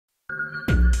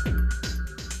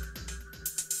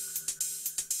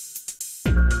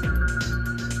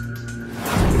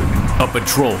A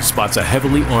patrol spots a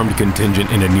heavily armed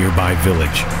contingent in a nearby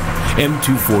village.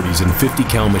 M240s and 50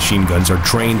 cal machine guns are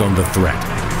trained on the threat.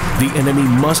 The enemy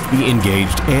must be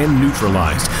engaged and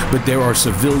neutralized, but there are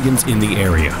civilians in the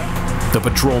area. The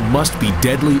patrol must be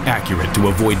deadly accurate to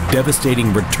avoid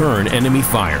devastating return enemy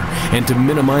fire and to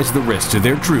minimize the risk to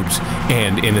their troops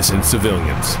and innocent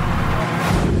civilians.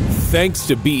 Thanks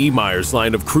to B.E. Meyers'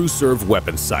 line of crew-served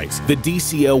weapon sights, the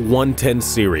DCL 110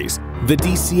 series, the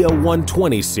DCL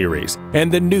 120 series, and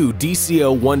the new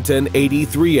DCL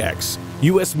 110-83X,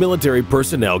 U.S. military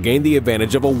personnel gain the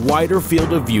advantage of a wider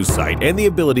field of view sight and the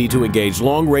ability to engage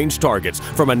long-range targets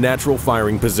from a natural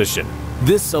firing position.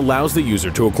 This allows the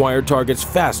user to acquire targets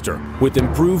faster with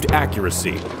improved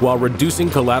accuracy while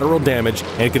reducing collateral damage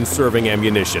and conserving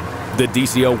ammunition. The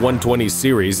DCL 120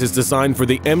 series is designed for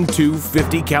the M2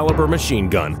 50 caliber machine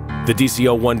gun. The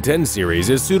DCL 110 series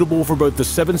is suitable for both the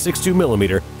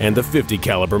 7.62mm and the 50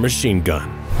 caliber machine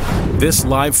gun. This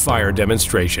live fire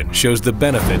demonstration shows the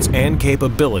benefits and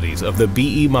capabilities of the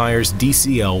B.E. Meyers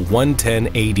DCL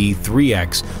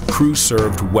 110-83X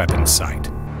crew-served weapon sight.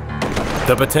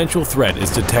 The potential threat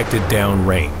is detected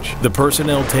downrange. The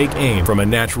personnel take aim from a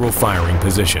natural firing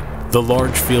position. The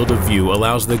large field of view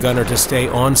allows the gunner to stay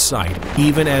on sight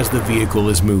even as the vehicle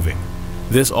is moving.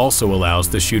 This also allows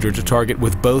the shooter to target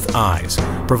with both eyes,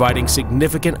 providing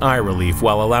significant eye relief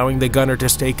while allowing the gunner to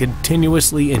stay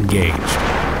continuously engaged.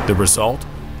 The result?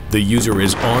 The user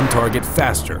is on target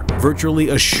faster, virtually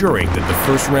assuring that the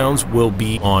first rounds will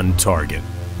be on target.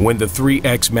 When the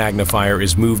 3x magnifier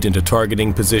is moved into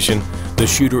targeting position, the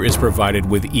shooter is provided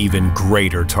with even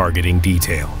greater targeting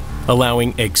detail,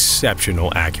 allowing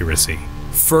exceptional accuracy.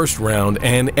 First round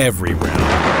and every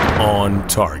round on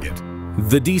target.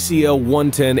 The DCL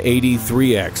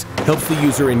 110-83X helps the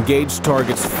user engage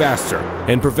targets faster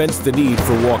and prevents the need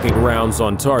for walking rounds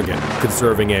on target,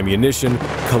 conserving ammunition,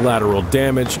 collateral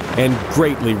damage, and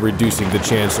greatly reducing the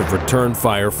chance of return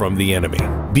fire from the enemy.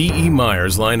 B.E.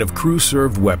 Meyers' line of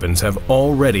crew-served weapons have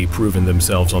already proven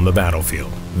themselves on the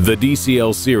battlefield. The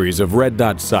DCL series of red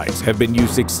dot sights have been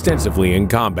used extensively in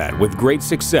combat with great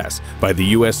success by the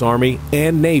U.S. Army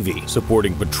and Navy,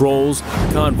 supporting patrols,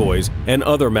 convoys, and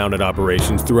other mounted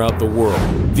operations throughout the world.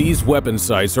 These weapon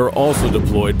sights are also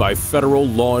deployed by federal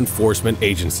law enforcement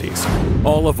agencies.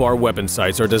 All of our weapon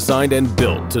sights are designed and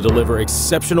built to deliver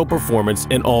exceptional performance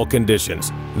in all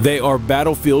conditions. They are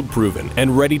battlefield proven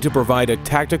and ready to provide a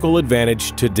tactical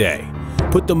advantage today.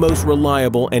 Put the most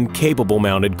reliable and capable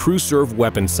mounted crew-served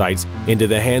weapon sights into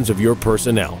the hands of your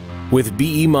personnel with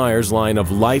B.E. Meyers' line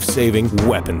of life-saving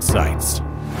weapon sights.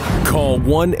 Call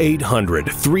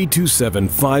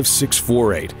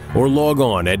 1-800-327-5648 or log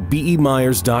on at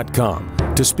bemeyers.com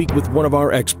to speak with one of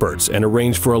our experts and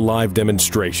arrange for a live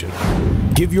demonstration.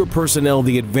 Give your personnel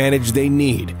the advantage they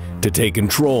need to take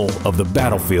control of the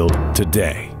battlefield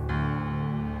today.